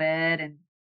for a little bit,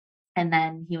 and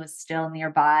then he was still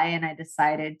nearby, and I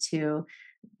decided to,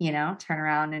 turn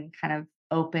around and kind of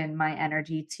open my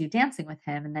energy to dancing with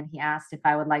him. And then he asked if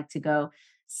I would like to go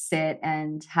sit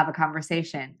and have a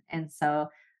conversation. And so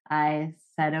I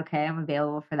said, okay, I'm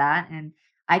available for that. And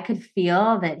I could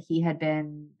feel that he had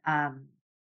been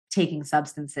taking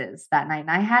substances that night.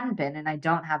 And I hadn't been, and I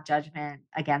don't have judgment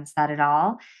against that at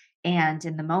all. And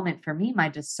in the moment for me, my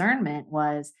discernment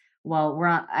was,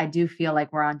 well, I do feel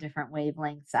like we're on different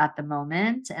wavelengths at the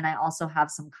moment. And I also have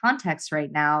some context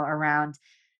right now around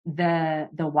the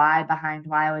why behind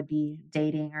why I would be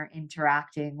dating or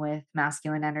interacting with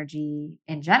masculine energy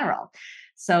in general.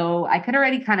 So I could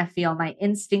already kind of feel my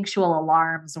instinctual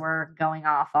alarms were going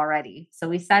off already. So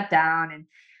we sat down and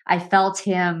I felt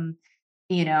him,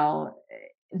 you know,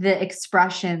 the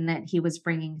expression that he was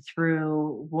bringing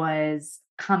through was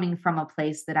coming from a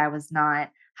place that I was not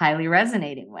highly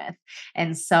resonating with.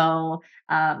 And so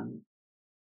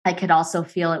I could also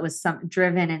feel it was some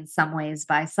driven in some ways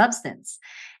by substance.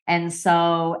 And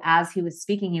so as he was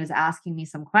speaking, he was asking me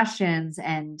some questions,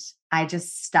 and I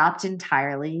just stopped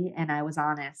entirely and I was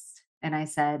honest. And I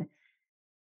said,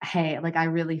 hey, like, I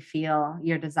really feel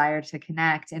your desire to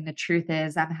connect. And the truth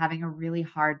is, I'm having a really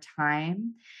hard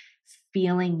time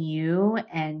feeling you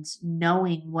and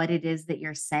knowing what it is that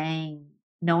you're saying,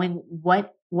 knowing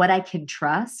what I can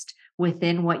trust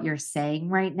within what you're saying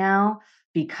right now,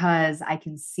 because I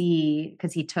can see,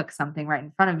 because he took something right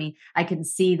in front of me, I can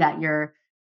see that you're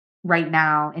right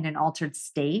now in an altered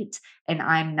state and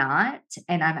I'm not.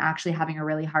 And I'm actually having a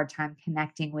really hard time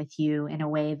connecting with you in a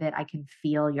way that I can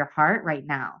feel your heart right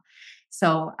now.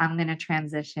 So I'm going to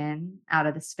transition out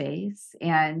of the space.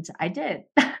 And I did.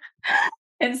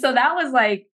 And so that was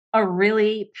like a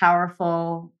really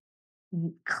powerful,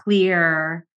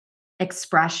 clear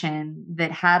expression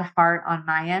that had heart on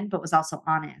my end, but was also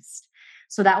honest.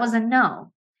 So that was a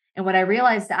no. And what I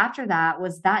realized after that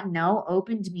was that no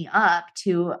opened me up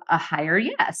to a higher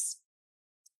yes.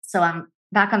 So I'm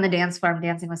back on the dance floor, I'm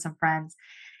dancing with some friends.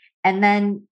 And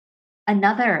then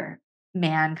another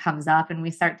man comes up and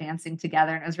we start dancing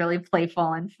together, and it was really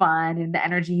playful and fun, and the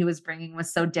energy he was bringing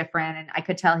was so different, and I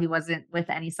could tell he wasn't with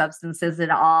any substances at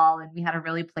all, and we had a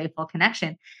really playful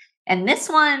connection. And this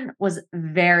one was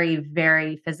very,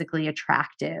 very physically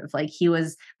attractive. Like, he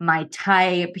was my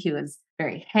type, he was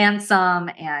very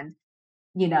handsome, and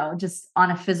just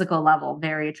on a physical level,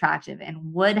 very attractive,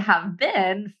 and would have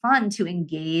been fun to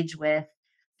engage with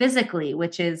physically,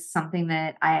 which is something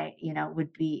that I,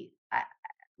 would be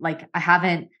like, I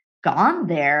haven't gone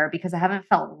there because I haven't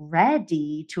felt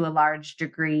ready to a large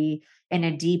degree in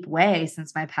a deep way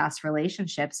since my past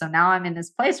relationship. So now I'm in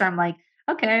this place where I'm like,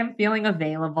 okay, I'm feeling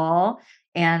available.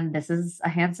 And this is a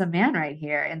handsome man right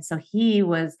here. And so he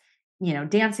was,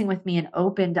 dancing with me and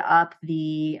opened up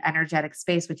the energetic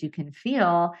space, which you can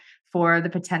feel, for the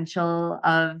potential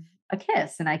of a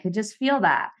kiss. And I could just feel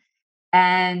that.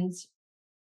 And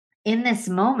in this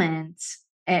moment,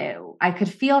 I could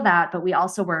feel that, but we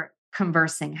also were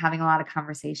conversing, having a lot of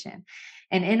conversation.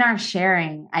 And in our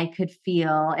sharing, I could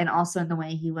feel, and also in the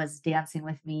way he was dancing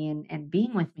with me and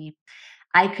being with me,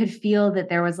 I could feel that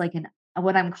there was like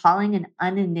what I'm calling an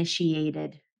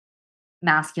uninitiated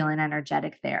masculine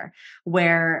energetic there,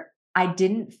 where I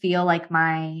didn't feel like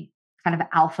my kind of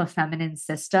alpha feminine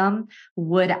system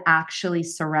would actually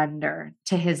surrender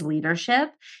to his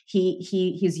leadership.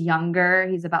 He's younger,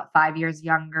 he's about 5 years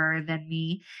younger than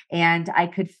me, and I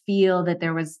could feel that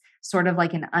there was sort of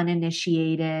like an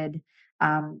uninitiated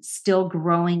still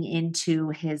growing into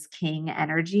his king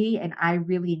energy, and I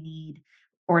really need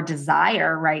or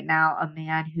desire right now a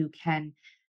man who can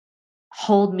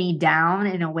hold me down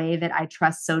in a way that I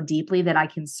trust so deeply that I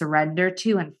can surrender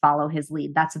to and follow his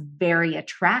lead. That's very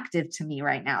attractive to me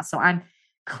right now. So I'm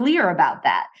clear about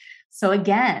that. So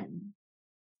again,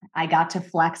 I got to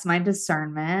flex my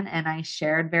discernment, and I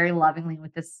shared very lovingly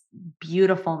with this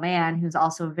beautiful man who's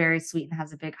also very sweet and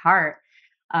has a big heart,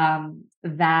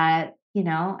 that,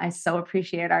 I so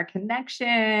appreciate our connection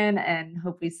and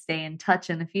hope we stay in touch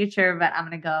in the future. But I'm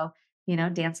going to go,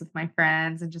 dance with my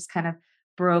friends, and just kind of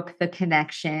broke the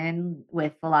connection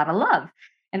with a lot of love.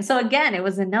 And so again, it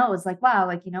was a no. It was like, wow,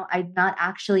 like, I'm not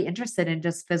actually interested in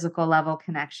just physical level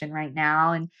connection right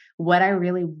now. And what I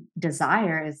really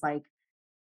desire is like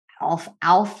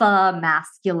alpha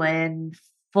masculine,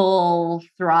 full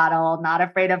throttle, not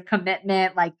afraid of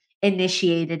commitment, like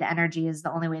initiated energy is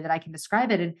the only way that I can describe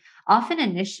it. And often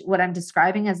what I'm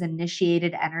describing as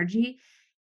initiated energy,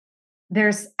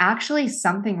 there's actually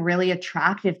something really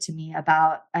attractive to me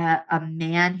about a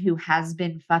man who has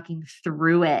been fucking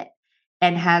through it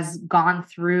and has gone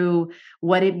through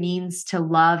what it means to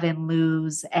love and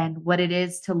lose, and what it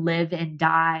is to live and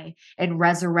die and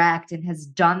resurrect, and has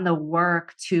done the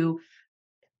work to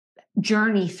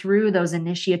journey through those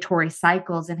initiatory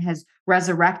cycles and has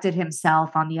resurrected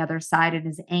himself on the other side and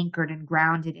is anchored and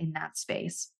grounded in that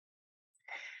space.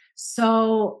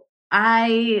 So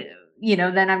I,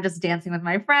 then I'm just dancing with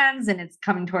my friends and it's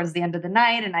coming towards the end of the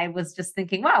night. And I was just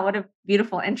thinking, wow, what a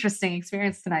beautiful, interesting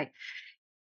experience tonight.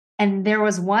 And there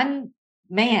was one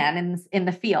man in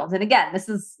the field. And again, this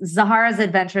is Zahara's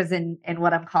adventures in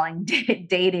what I'm calling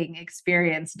dating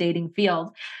experience, dating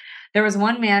field. There was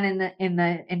one man in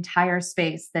the entire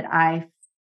space that I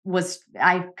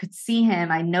could see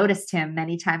him. I noticed him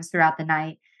many times throughout the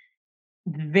night.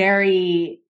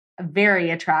 Very,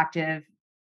 very attractive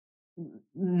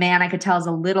man. I could tell is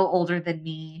a little older than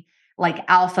me, like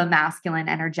alpha masculine,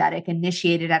 energetic,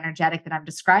 initiated energetic that I'm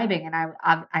describing. And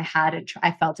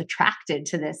I felt attracted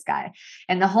to this guy.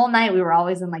 And the whole night we were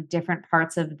always in like different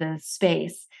parts of the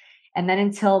space. And then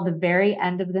until the very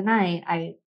end of the night,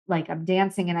 I'm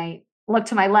dancing and I look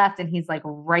to my left and he's like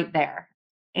right there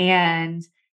and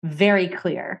very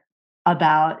clear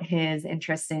about his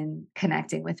interest in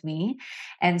connecting with me.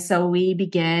 And so we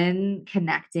begin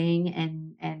connecting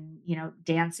and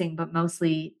dancing, but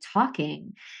mostly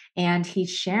talking. And he's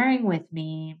sharing with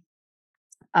me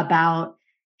about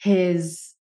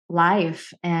his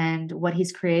life and what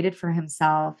he's created for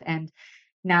himself. And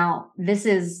now this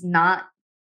is not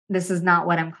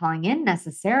what I'm calling in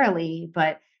necessarily,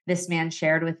 but this man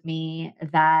shared with me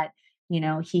that,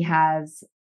 he has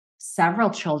several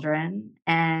children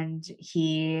and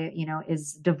he,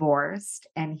 is divorced,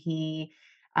 and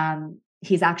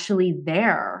he's actually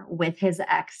there with his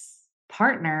ex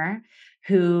partner,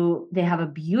 who they have a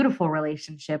beautiful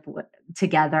relationship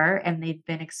together, and they've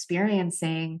been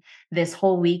experiencing this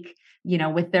whole week,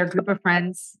 with their group of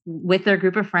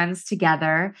friends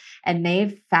together, and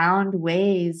they've found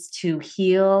ways to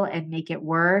heal and make it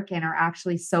work, and are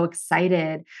actually so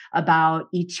excited about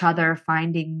each other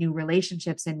finding new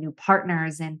relationships and new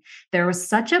partners. And there was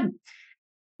such a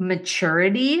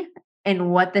maturity in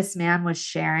what this man was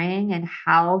sharing and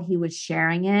how he was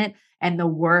sharing it, and the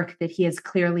work that he has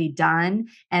clearly done,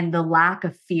 and the lack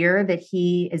of fear that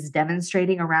he is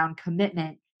demonstrating around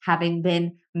commitment, having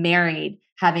been married,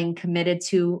 having committed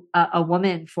to a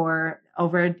woman for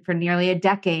nearly a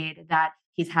decade, that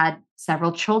he's had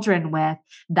several children with,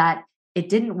 that it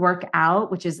didn't work out,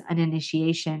 which is an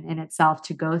initiation in itself,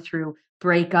 to go through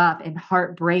breakup and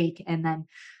heartbreak, and then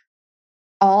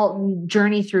all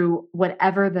journey through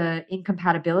whatever the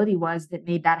incompatibility was that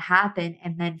made that happen,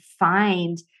 and then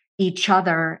find each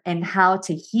other and how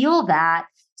to heal that,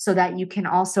 so that you can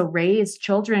also raise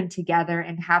children together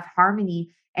and have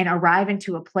harmony and arrive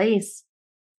into a place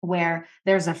where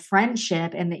there's a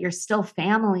friendship and that you're still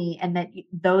family, and that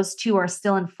those two are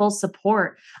still in full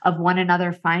support of one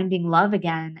another finding love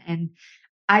again. And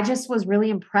I just was really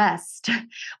impressed.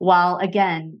 While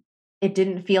again, it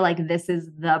didn't feel like this is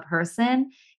the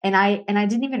person, and I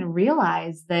didn't even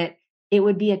realize that it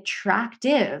would be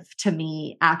attractive to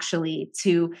me actually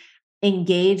to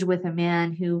engage with a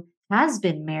man who has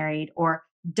been married or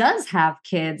does have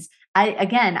kids.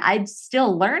 I'm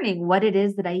still learning what it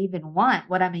is that I even want,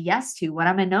 what I'm a yes to, what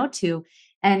I'm a no to.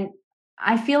 And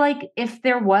I feel like if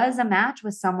there was a match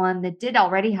with someone that did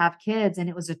already have kids and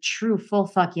it was a true full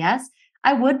fuck yes,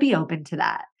 I would be open to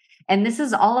that. And this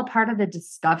is all a part of the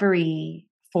discovery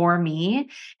for me.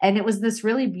 And it was this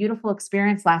really beautiful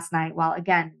experience last night. While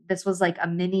again, this was like a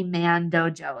mini man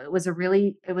dojo. It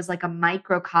was like a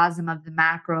microcosm of the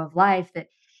macro of life, that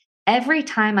every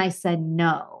time I said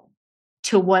no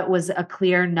to what was a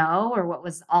clear no, or what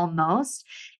was almost,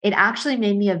 it actually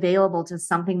made me available to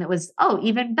something that was, oh,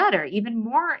 even better, even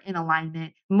more in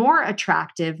alignment, more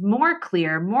attractive, more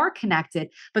clear, more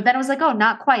connected. But then I was like, oh,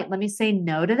 not quite. Let me say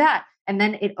no to that. And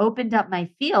then it opened up my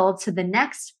field to the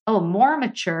next, oh, more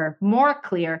mature, more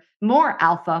clear, more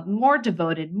alpha, more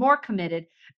devoted, more committed,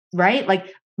 right?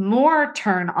 Like more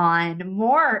turn on,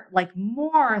 more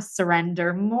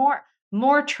surrender,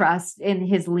 more trust in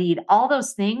his lead. All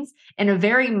those things in a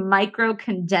very micro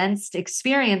condensed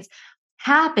experience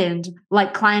happened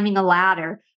like climbing a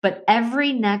ladder. But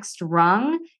every next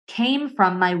rung came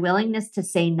from my willingness to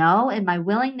say no, and my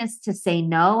willingness to say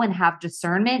no and have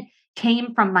discernment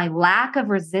came from my lack of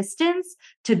resistance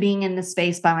to being in the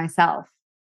space by myself.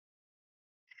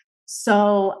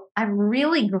 So I'm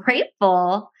really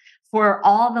grateful for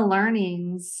all the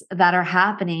learnings that are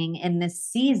happening in this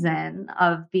season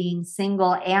of being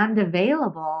single and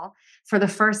available for the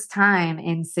first time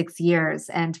in 6 years.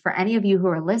 And for any of you who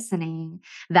are listening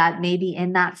that may be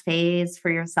in that phase for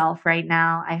yourself right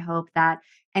now, I hope that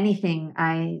anything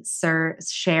I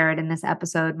shared in this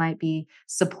episode might be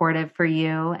supportive for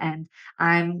you. And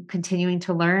I'm continuing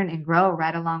to learn and grow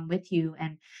right along with you.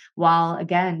 And while,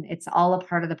 again, it's all a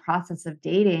part of the process of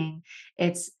dating,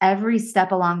 it's every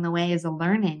step along the way is a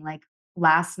learning. Like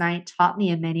last night taught me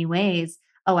in many ways.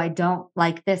 Oh, I don't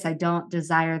like this. I don't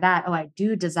desire that. Oh, I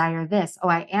do desire this. Oh,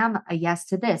 I am a yes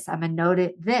to this. I'm a no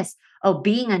to this. Oh,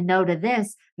 being a no to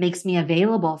this makes me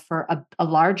available for a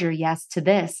larger yes to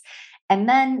this. And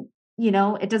then,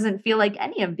 it doesn't feel like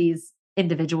any of these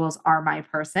individuals are my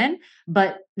person,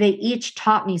 but they each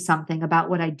taught me something about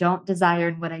what I don't desire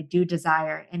and what I do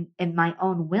desire, and my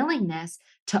own willingness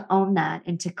to own that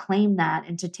and to claim that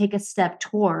and to take a step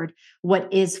toward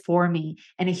what is for me.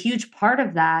 And a huge part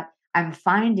of that I'm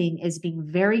finding is being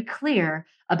very clear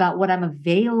about what I'm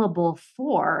available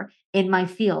for in my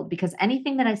field, because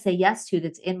anything that I say yes to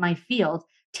that's in my field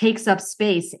takes up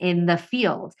space in the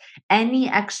field. Any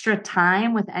extra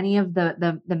time with any of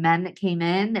the men that came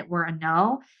in that were a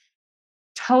no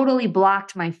totally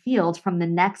blocked my field from the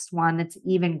next one that's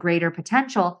even greater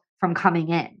potential from coming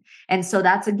in. And so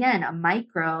that's, again, a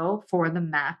micro for the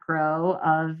macro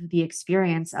of the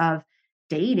experience of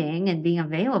dating and being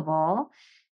available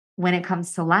when it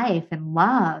comes to life and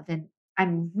love. And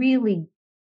I'm really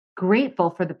grateful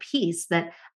for the peace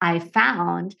that I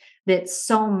found, that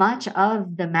so much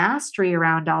of the mastery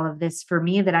around all of this for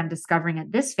me that I'm discovering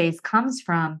at this phase comes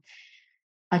from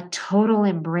a total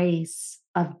embrace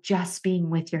of just being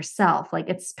with yourself. Like,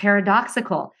 it's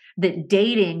paradoxical that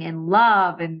dating and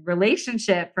love and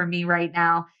relationship for me right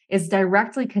now is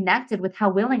directly connected with how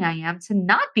willing I am to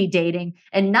not be dating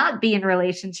and not be in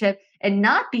relationship and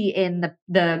not be in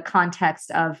the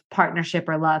context of partnership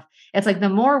or love. It's like the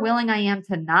more willing I am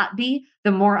to not be,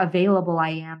 the more available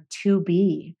I am to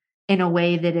be in a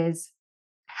way that is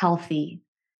healthy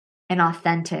and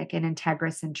authentic and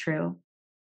integrous and true.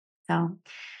 So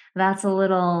that's a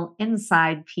little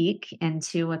inside peek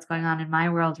into what's going on in my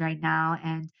world right now.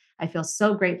 And I feel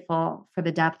so grateful for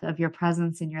the depth of your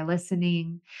presence and your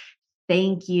listening.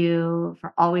 Thank you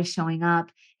for always showing up.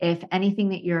 If anything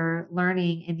that you're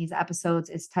learning in these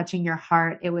episodes is touching your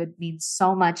heart, it would mean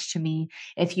so much to me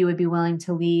if you would be willing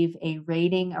to leave a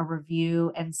rating, a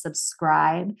review, and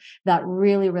subscribe. That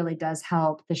really, really does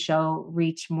help the show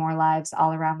reach more lives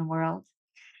all around the world.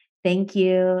 Thank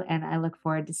you, and I look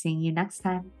forward to seeing you next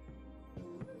time.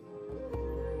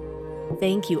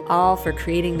 Thank you all for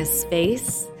creating this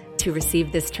space to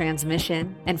receive this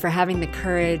transmission and for having the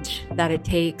courage that it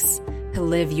takes to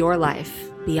live your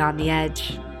life beyond the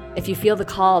edge. If you feel the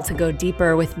call to go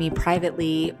deeper with me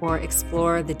privately or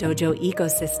explore the dojo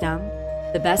ecosystem,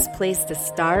 the best place to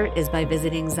start is by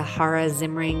visiting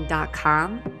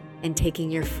zaharazimring.com and taking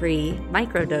your free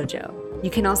micro dojo. You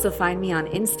can also find me on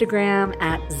Instagram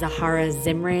at Zahara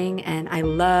Zimring, and I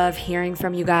love hearing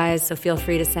from you guys, so feel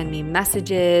free to send me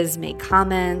messages, make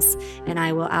comments, and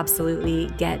I will absolutely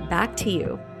get back to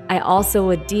you. I also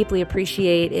would deeply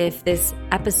appreciate if this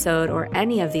episode or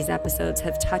any of these episodes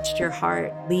have touched your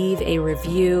heart. Leave a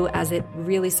review, as it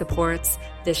really supports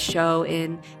this show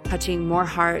in touching more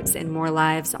hearts and more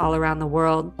lives all around the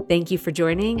world. Thank you for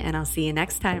joining, and I'll see you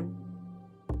next time.